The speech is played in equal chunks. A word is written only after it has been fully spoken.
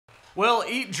Well,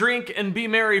 eat, drink, and be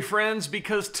merry, friends,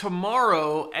 because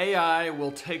tomorrow AI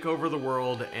will take over the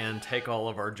world and take all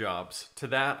of our jobs. To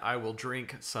that, I will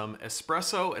drink some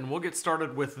espresso, and we'll get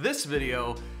started with this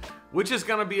video, which is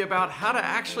going to be about how to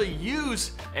actually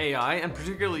use AI, and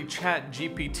particularly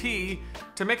ChatGPT,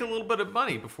 to make a little bit of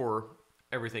money before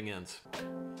everything ends.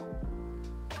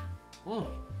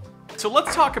 So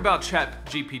let's talk about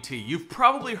ChatGPT. You've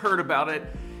probably heard about it.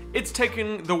 It's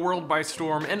taken the world by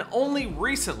storm, and only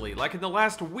recently, like in the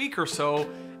last week or so,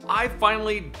 I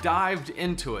finally dived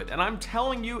into it. And I'm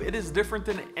telling you, it is different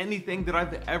than anything that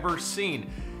I've ever seen.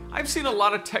 I've seen a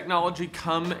lot of technology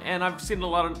come, and I've seen a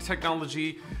lot of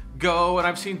technology go, and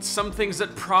I've seen some things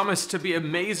that promise to be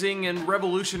amazing and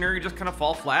revolutionary just kind of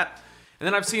fall flat. And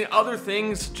then I've seen other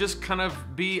things just kind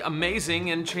of be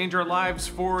amazing and change our lives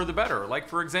for the better. Like,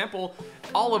 for example,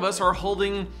 all of us are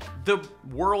holding the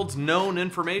world's known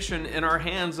information in our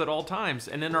hands at all times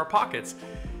and in our pockets.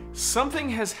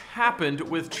 Something has happened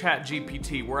with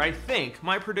ChatGPT where I think,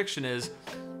 my prediction is,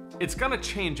 it's gonna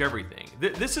change everything.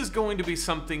 This is going to be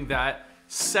something that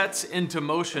sets into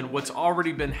motion what's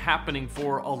already been happening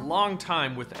for a long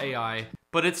time with AI,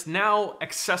 but it's now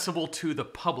accessible to the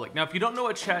public. Now, if you don't know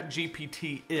what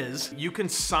ChatGPT is, you can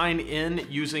sign in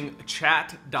using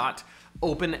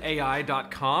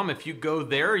chat.openai.com. If you go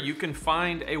there, you can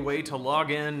find a way to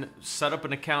log in, set up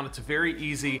an account. It's very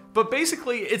easy. But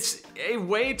basically, it's a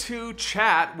way to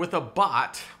chat with a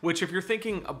bot, which if you're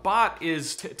thinking a bot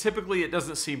is typically it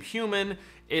doesn't seem human,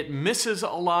 it misses a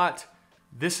lot.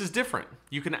 This is different.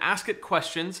 You can ask it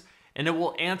questions and it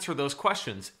will answer those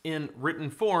questions in written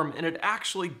form, and it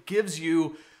actually gives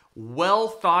you well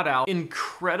thought out,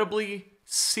 incredibly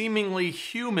seemingly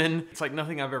human. It's like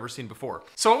nothing I've ever seen before.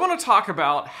 So I want to talk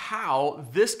about how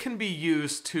this can be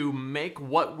used to make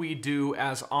what we do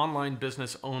as online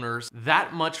business owners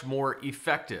that much more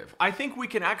effective. I think we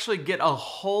can actually get a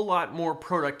whole lot more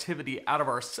productivity out of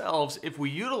ourselves if we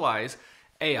utilize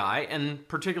AI, and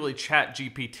particularly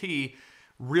ChatGPT,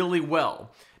 really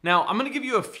well. Now, I'm gonna give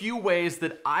you a few ways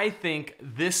that I think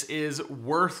this is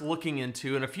worth looking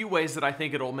into, and a few ways that I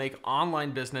think it'll make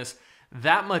online business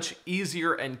that much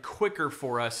easier and quicker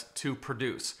for us to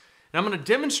produce. Now, I'm gonna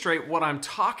demonstrate what I'm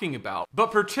talking about, but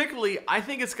particularly, I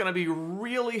think it's gonna be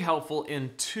really helpful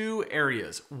in two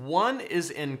areas. One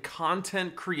is in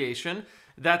content creation.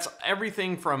 That's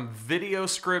everything from video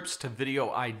scripts to video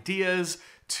ideas,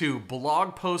 to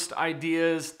blog post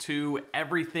ideas, to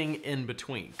everything in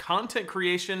between. Content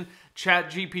creation,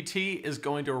 ChatGPT is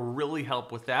going to really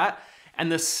help with that.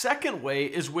 And the second way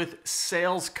is with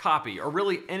sales copy, or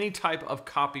really any type of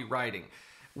copywriting.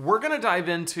 We're gonna dive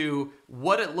into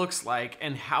what it looks like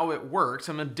and how it works.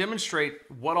 I'm gonna demonstrate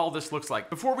what all this looks like.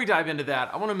 Before we dive into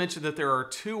that, I wanna mention that there are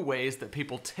two ways that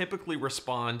people typically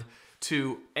respond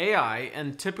to AI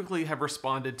and typically have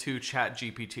responded to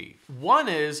ChatGPT. One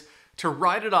is to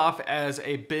write it off as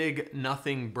a big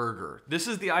nothing burger. This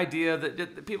is the idea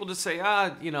that people just say,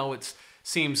 it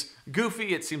seems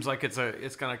goofy, it seems like it's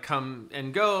gonna come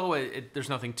and go, there's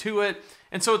nothing to it.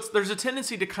 And so there's a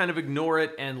tendency to kind of ignore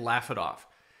it and laugh it off.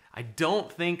 I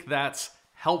don't think that's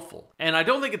helpful. And I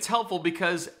don't think it's helpful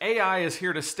because AI is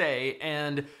here to stay,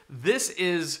 and this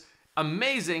is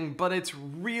amazing, but it's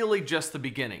really just the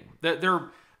beginning.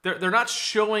 They're not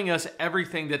showing us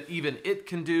everything that even it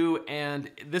can do, and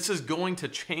this is going to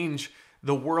change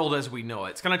the world as we know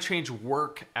it. It's going to change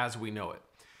work as we know it.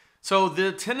 So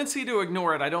the tendency to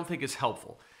ignore it, I don't think is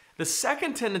helpful. The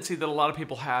second tendency that a lot of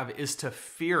people have is to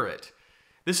fear it.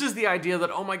 This is the idea that,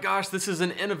 oh my gosh, this is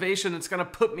an innovation that's going to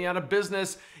put me out of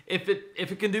business. If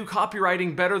it can do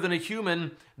copywriting better than a human,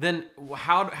 then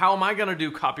how am I going to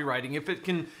do copywriting? If it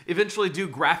can eventually do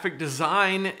graphic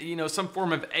design, some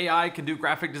form of AI can do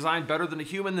graphic design better than a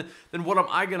human, then what am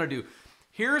I going to do?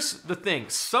 Here's the thing.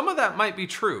 Some of that might be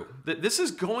true, that this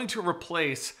is going to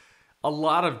replace a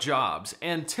lot of jobs.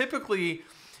 And typically,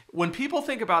 when people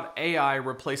think about AI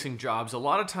replacing jobs, a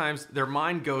lot of times their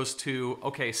mind goes to,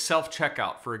 okay,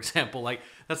 self-checkout, for example. Like,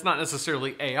 that's not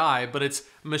necessarily AI, but it's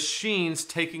machines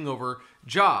taking over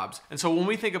jobs. And so when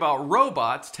we think about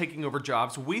robots taking over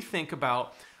jobs, we think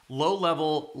about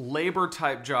low-level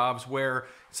labor-type jobs where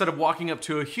instead of walking up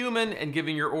to a human and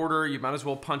giving your order, you might as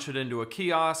well punch it into a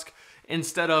kiosk.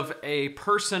 Instead of a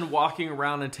person walking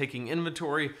around and taking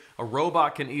inventory, a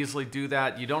robot can easily do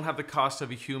that. You don't have the cost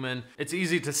of a human. It's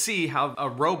easy to see how a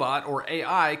robot or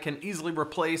AI can easily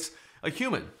replace a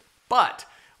human. But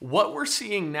what we're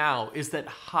seeing now is that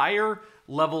higher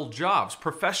level jobs,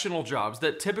 professional jobs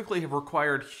that typically have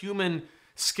required human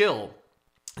skill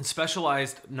and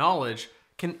specialized knowledge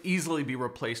can easily be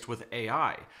replaced with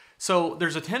AI. So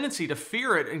there's a tendency to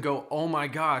fear it and go, oh my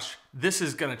gosh, this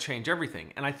is gonna change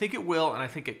everything. And I think it will, and I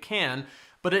think it can,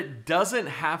 but it doesn't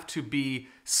have to be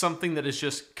something that is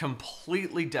just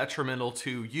completely detrimental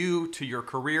to you, to your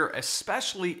career,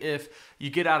 especially if you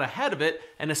get out ahead of it,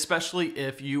 and especially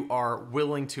if you are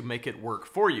willing to make it work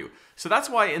for you. So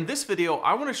that's why in this video,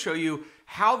 I wanna show you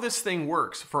how this thing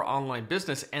works for online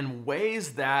business and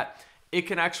ways that it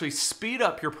can actually speed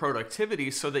up your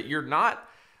productivity so that you're not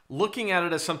looking at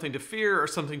it as something to fear or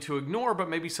something to ignore, but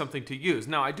maybe something to use.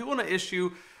 Now, I do want to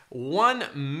issue one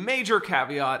major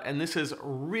caveat, and this is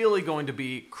really going to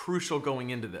be crucial going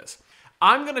into this.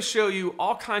 I'm going to show you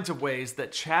all kinds of ways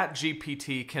that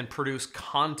ChatGPT can produce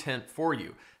content for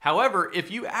you. However, if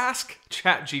you ask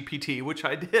ChatGPT, which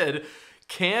I did,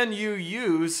 can you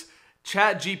use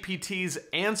ChatGPT's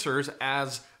answers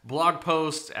as blog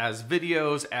posts, as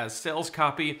videos, as sales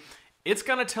copy? It's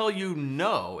gonna tell you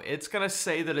no. It's gonna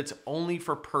say that it's only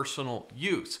for personal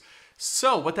use.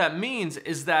 So what that means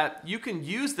is that you can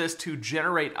use this to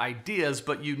generate ideas,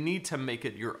 but you need to make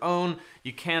it your own.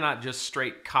 You cannot just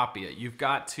straight copy it. You've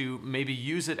got to maybe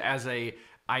use it as a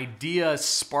idea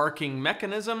sparking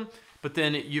mechanism, but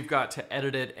then you've got to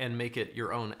edit it and make it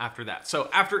your own after that. So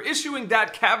after issuing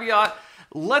that caveat,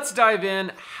 let's dive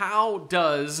in. How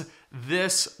does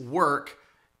this work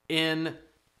in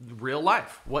real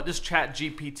life? What does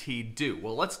ChatGPT do?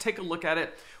 Well, let's take a look at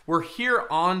it. We're here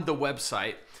on the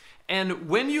website, and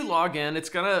when you log in, it's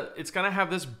gonna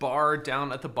have this bar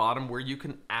down at the bottom where you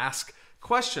can ask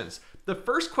questions. The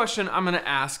first question I'm gonna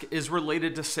ask is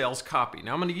related to sales copy.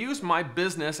 Now I'm gonna use my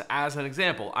business as an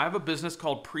example. I have a business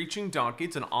called Preaching Donkey.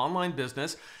 It's an online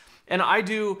business, and I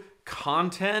do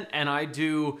content and I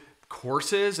do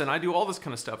courses and I do all this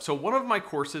kind of stuff. So one of my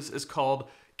courses is called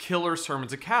Killer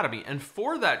Sermons Academy. And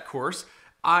for that course,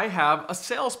 I have a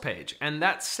sales page. And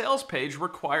that sales page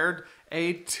required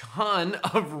a ton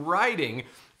of writing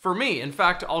for me. In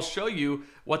fact, I'll show you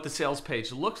what the sales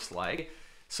page looks like.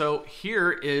 So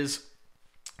here is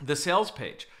the sales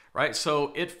page, right?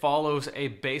 So it follows a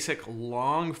basic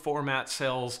long format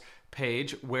sales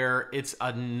page where it's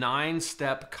a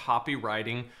 9-step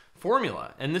copywriting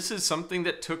formula. And this is something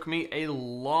that took me a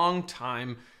long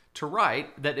time to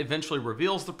write, that eventually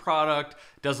reveals the product,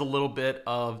 does a little bit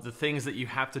of the things that you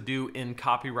have to do in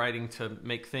copywriting to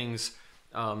make things,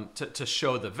 to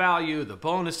show the value, the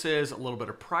bonuses, a little bit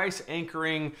of price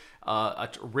anchoring, a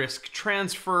risk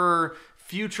transfer,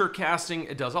 future casting.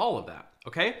 It does all of that,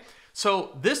 okay?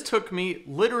 So this took me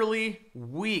literally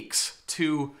weeks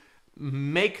to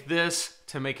make this,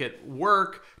 to make it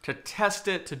work, to test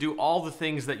it, to do all the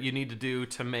things that you need to do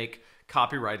to make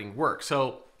copywriting work.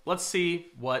 So let's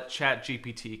see what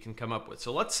ChatGPT can come up with.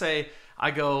 So let's say I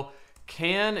go,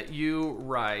 can you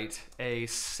write a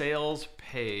sales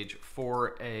page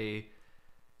for a,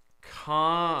 if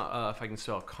I can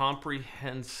spell,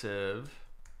 comprehensive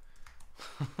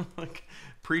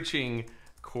preaching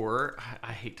course.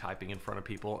 I hate typing in front of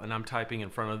people, and I'm typing in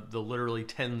front of the literally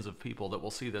tens of people that will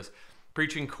see this.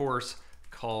 Preaching course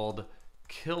called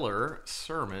Killer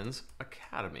Sermons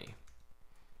Academy.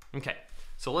 Okay.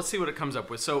 So let's see what it comes up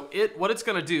with. So what it's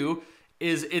gonna do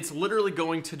is it's literally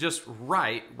going to just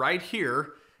write right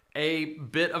here a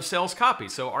bit of sales copy.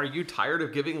 So are you tired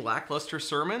of giving lackluster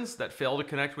sermons that fail to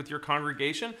connect with your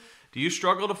congregation? Do you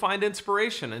struggle to find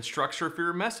inspiration and structure for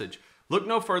your message? Look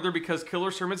no further, because Killer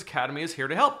Sermons Academy is here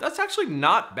to help. That's actually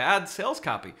not bad sales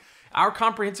copy. Our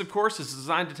comprehensive course is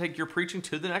designed to take your preaching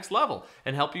to the next level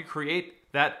and help you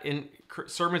create that in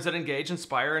sermons that engage,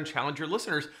 inspire, and challenge your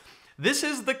listeners. This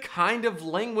is the kind of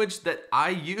language that I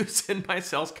use in my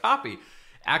sales copy.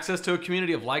 Access to a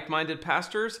community of like-minded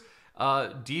pastors,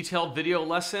 detailed video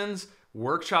lessons,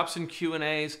 workshops and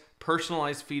Q&As,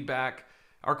 personalized feedback.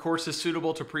 Our course is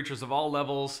suitable to preachers of all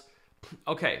levels.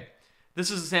 Okay,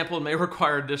 this is a sample and may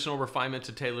require additional refinement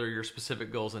to tailor your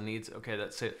specific goals and needs. Okay,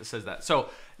 that says that. So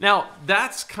now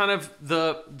that's kind of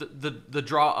the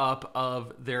draw up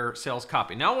of their sales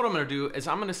copy. Now what I'm going to do is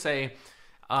I'm going to say,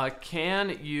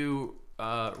 can you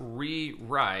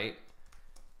rewrite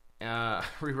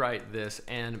this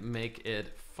and make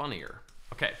it funnier?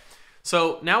 Okay,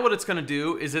 so now what it's gonna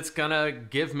do is it's gonna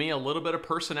give me a little bit of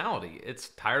personality. It's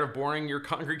tired of boring your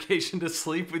congregation to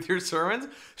sleep with your sermons,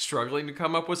 struggling to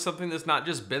come up with something that's not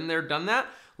just been there, done that?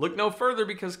 Look no further,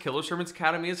 because Killer Sermons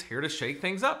Academy is here to shake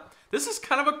things up. This is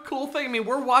kind of a cool thing. I mean,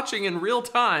 we're watching in real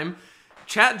time.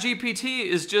 ChatGPT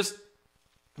is just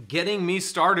getting me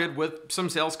started with some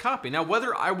sales copy. Now,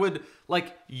 whether I would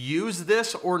use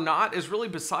this or not is really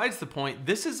besides the point.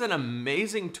 This is an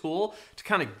amazing tool to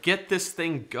kind of get this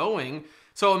thing going.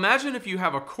 So imagine if you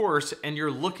have a course and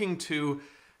you're looking to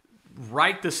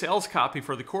write the sales copy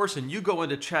for the course and you go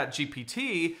into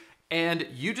ChatGPT and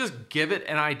you just give it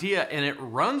an idea and it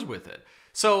runs with it.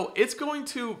 So it's going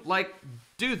to like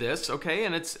do this, okay?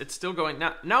 And it's still going.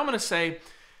 Now I'm going to say,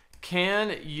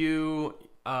 can you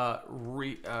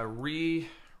rewrite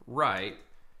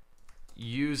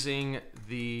using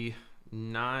the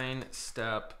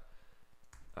 9-step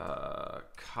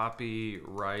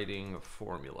copywriting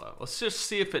formula? Let's just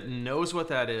see if it knows what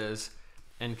that is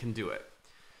and can do it.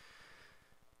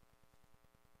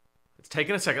 It's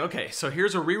taking a second. Okay, so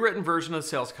here's a rewritten version of the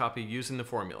sales copy using the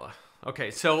formula.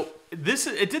 Okay, so it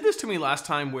did this to me last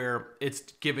time where it's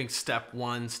giving step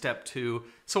 1, step 2.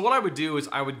 So what I would do is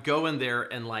I would go in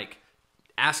there and like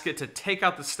ask it to take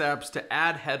out the steps, to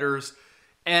add headers.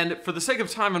 And for the sake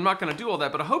of time, I'm not going to do all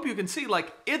that, but I hope you can see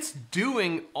like it's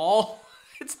doing all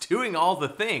the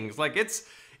things. Like it's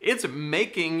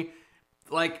making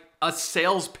like a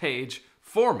sales page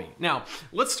for me. Now,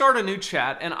 let's start a new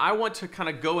chat, and I want to kind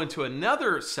of go into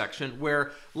another section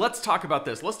where let's talk about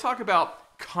this. Let's talk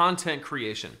about content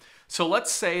creation. So let's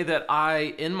say that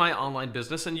in my online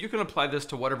business, and you can apply this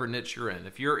to whatever niche you're in.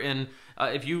 If you're in,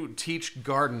 if you teach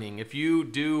gardening, if you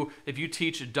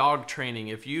teach dog training,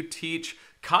 if you teach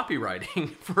copywriting,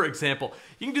 for example,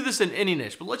 you can do this in any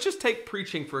niche, but let's just take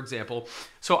preaching, for example.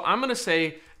 So I'm going to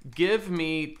say, give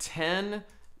me 10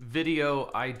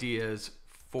 video ideas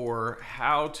for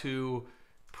how to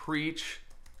preach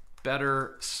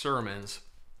better sermons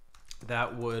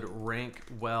that would rank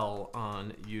well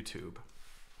on YouTube.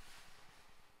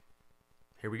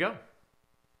 Here we go.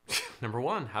 Number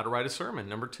 1, how to write a sermon.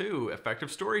 Number 2,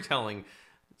 effective storytelling.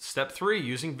 Step 3,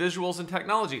 using visuals and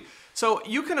technology. So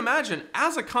you can imagine,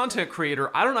 as a content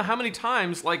creator, I don't know how many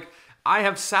times like I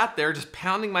have sat there just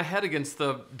pounding my head against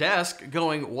the desk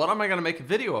going, what am I going to make a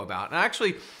video about? And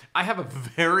actually, I have a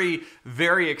very,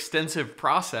 very extensive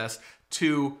process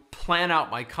to plan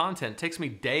out my content. It takes me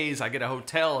days. I get a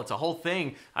hotel. It's a whole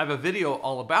thing. I have a video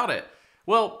all about it.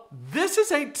 Well, this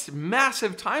is a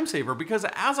massive time saver because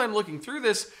as I'm looking through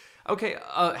this, okay,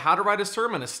 how to write a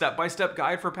sermon, a step-by-step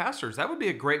guide for pastors. That would be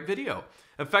a great video.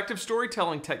 Effective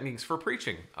storytelling techniques for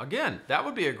preaching. Again, that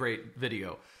would be a great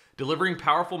video. Delivering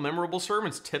powerful, memorable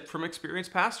sermons, tips from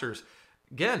experienced pastors.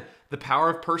 Again, the power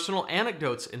of personal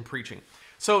anecdotes in preaching.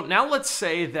 So now let's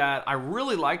say that I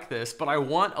really like this, but I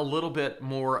want a little bit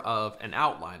more of an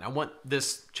outline. I want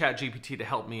this ChatGPT to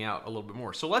help me out a little bit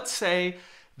more. So let's say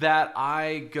that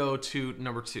I go to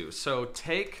number 2. So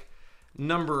take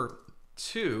number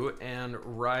 2 and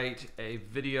write a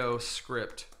video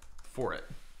script for it.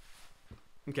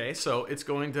 Okay, so it's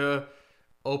going to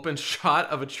open shot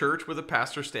of a church with a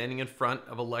pastor standing in front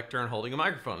of a lectern holding a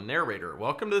microphone. Narrator,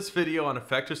 welcome to this video on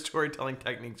effective storytelling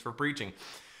techniques for preaching.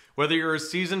 Whether you're a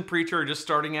seasoned preacher or just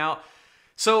starting out.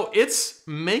 So it's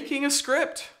making a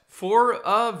script for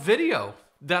a video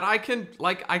that I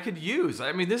could use.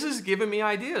 I mean, this is giving me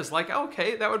ideas like,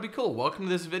 okay, that would be cool. Welcome to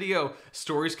this video.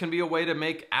 Stories can be a way to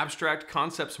make abstract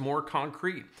concepts more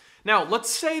concrete. Now, let's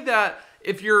say that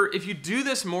if you do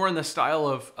this more in the style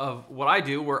of what I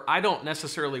do, where I don't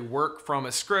necessarily work from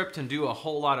a script and do a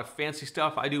whole lot of fancy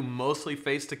stuff, I do mostly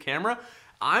face to camera,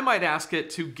 I might ask it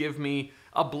to give me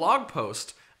a blog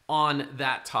post on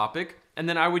that topic, and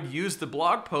then I would use the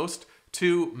blog post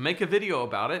to make a video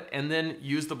about it and then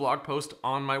use the blog post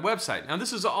on my website. Now,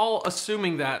 this is all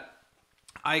assuming that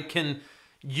I can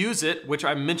use it, which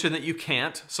I mentioned that you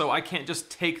can't. So I can't just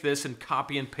take this and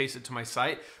copy and paste it to my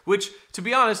site, which, to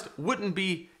be honest, wouldn't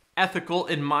be ethical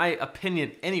in my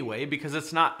opinion anyway, because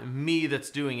it's not me that's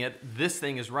doing it. This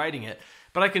thing is writing it.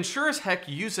 But I can sure as heck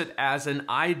use it as an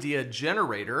idea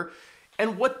generator.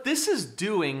 And what this is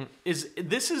doing is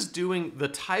doing the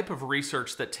type of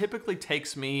research that typically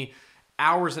takes me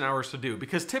hours and hours to do.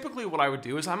 Because typically what I would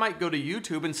do is I might go to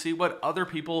YouTube and see what other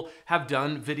people have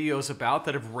done videos about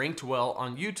that have ranked well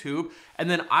on YouTube. And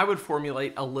then I would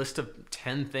formulate a list of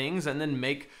 10 things and then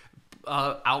make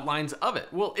outlines of it.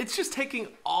 Well, it's just taking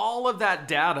all of that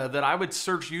data that I would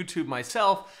search YouTube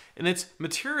myself, and it's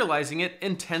materializing it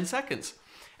in 10 seconds.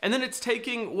 And then it's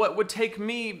taking what would take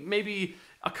me maybe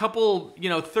a couple,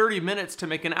 30 minutes to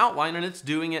make an outline, and it's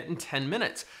doing it in 10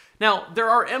 minutes. Now, there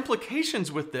are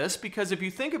implications with this, because if you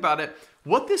think about it,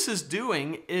 what this is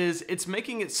doing is it's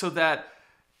making it so that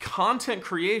content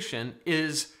creation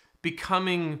is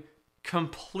becoming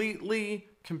completely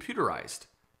computerized,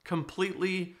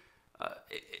 completely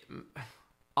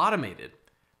automated.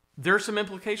 There are some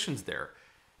implications there.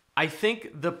 I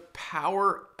think the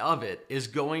power of it is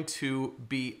going to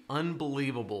be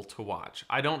unbelievable to watch.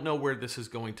 I don't know where this is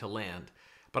going to land,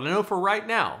 but I know for right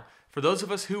now, for those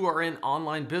of us who are in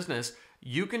online business,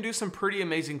 you can do some pretty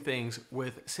amazing things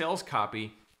with sales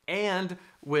copy and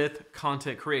with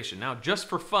content creation. Now, just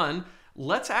for fun,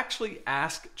 let's actually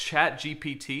ask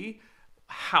ChatGPT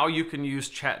how you can use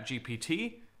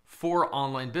ChatGPT for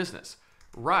online business.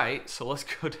 Right, so let's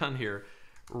go down here.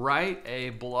 Write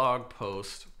a blog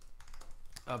post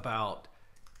about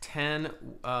 10,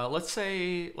 let's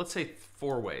say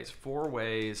 4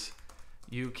 ways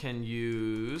you can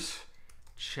use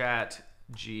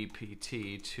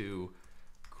ChatGPT to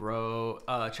grow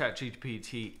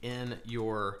ChatGPT in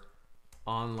your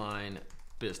online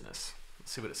business.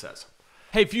 Let's see what it says.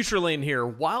 Hey, Future Lane here.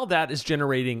 While that is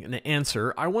generating an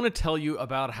answer, I want to tell you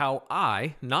about how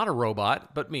I, not a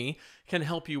robot, but me, can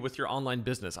help you with your online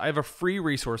business. I have a free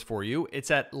resource for you.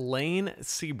 It's at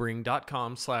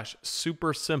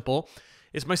lanesebring.com/supersimple.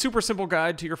 It's my super simple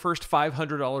guide to your first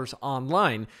 $500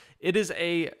 online. It is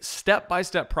a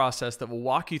step-by-step process that will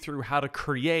walk you through how to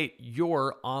create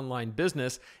your online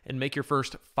business and make your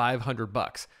first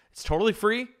 $500. It's totally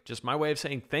free, just my way of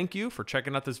saying thank you for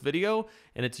checking out this video,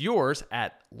 and it's yours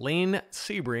at Lane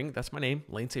Sebring, that's my name,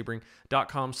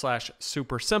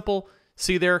 lanesebring.com/supersimple.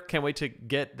 See you there, can't wait to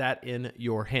get that in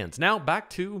your hands. Now back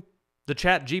to the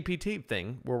ChatGPT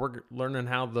thing, where we're learning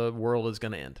how the world is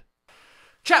gonna end.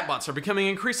 Chatbots are becoming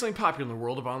increasingly popular in the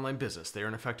world of online business. They are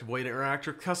an effective way to interact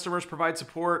with customers, provide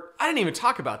support. I didn't even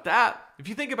talk about that. If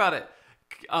you think about it,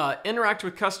 interact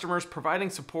with customers, providing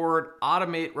support,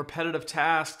 automate repetitive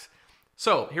tasks.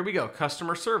 So here we go,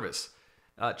 customer service.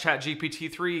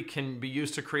 ChatGPT 3 can be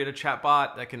used to create a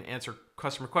chatbot that can answer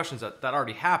customer questions. That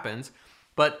already happens.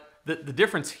 But the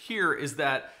difference here is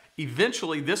that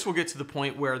eventually this will get to the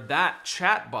point where that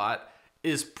chatbot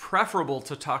is preferable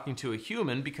to talking to a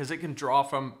human because it can draw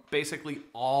from basically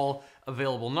all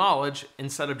available knowledge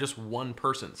instead of just one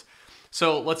person's.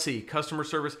 So let's see, customer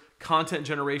service, content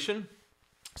generation.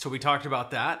 So we talked about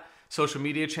that. Social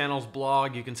media channels,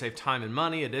 blog, you can save time and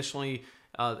money. Additionally,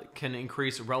 can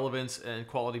increase relevance and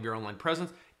quality of your online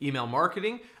presence. Email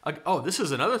marketing. Oh, this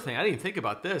is another thing. I didn't even think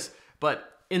about this,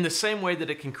 but in the same way that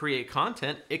it can create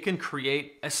content, it can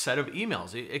create a set of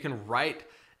emails. It can write,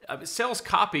 sales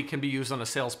copy can be used on a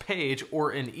sales page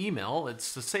or an email.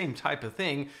 It's the same type of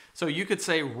thing. So you could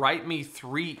say, write me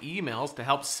 3 emails to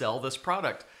help sell this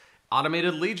product.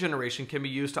 Automated lead generation can be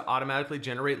used to automatically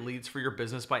generate leads for your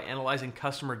business by analyzing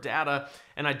customer data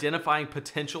and identifying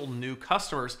potential new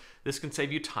customers. This can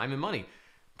save you time and money.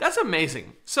 That's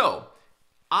amazing. So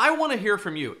I want to hear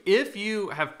from you. If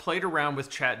you have played around with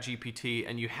ChatGPT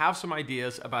and you have some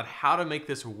ideas about how to make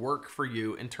this work for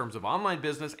you in terms of online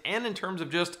business and in terms of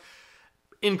just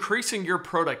increasing your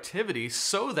productivity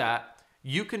so that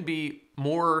you can be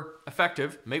more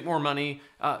effective, make more money,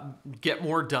 get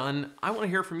more done. I want to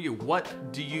hear from you.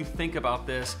 What do you think about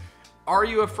this? Are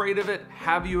you afraid of it?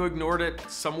 Have you ignored it?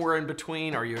 Somewhere in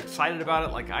between? Are you excited about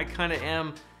it like I kind of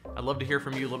am? I'd love to hear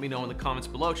from you. Let me know in the comments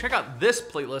below. Check out this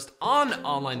playlist on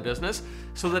online business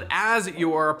so that as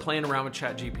you are playing around with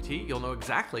ChatGPT, you'll know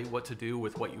exactly what to do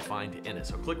with what you find in it.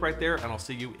 So click right there and I'll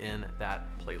see you in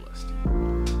that playlist.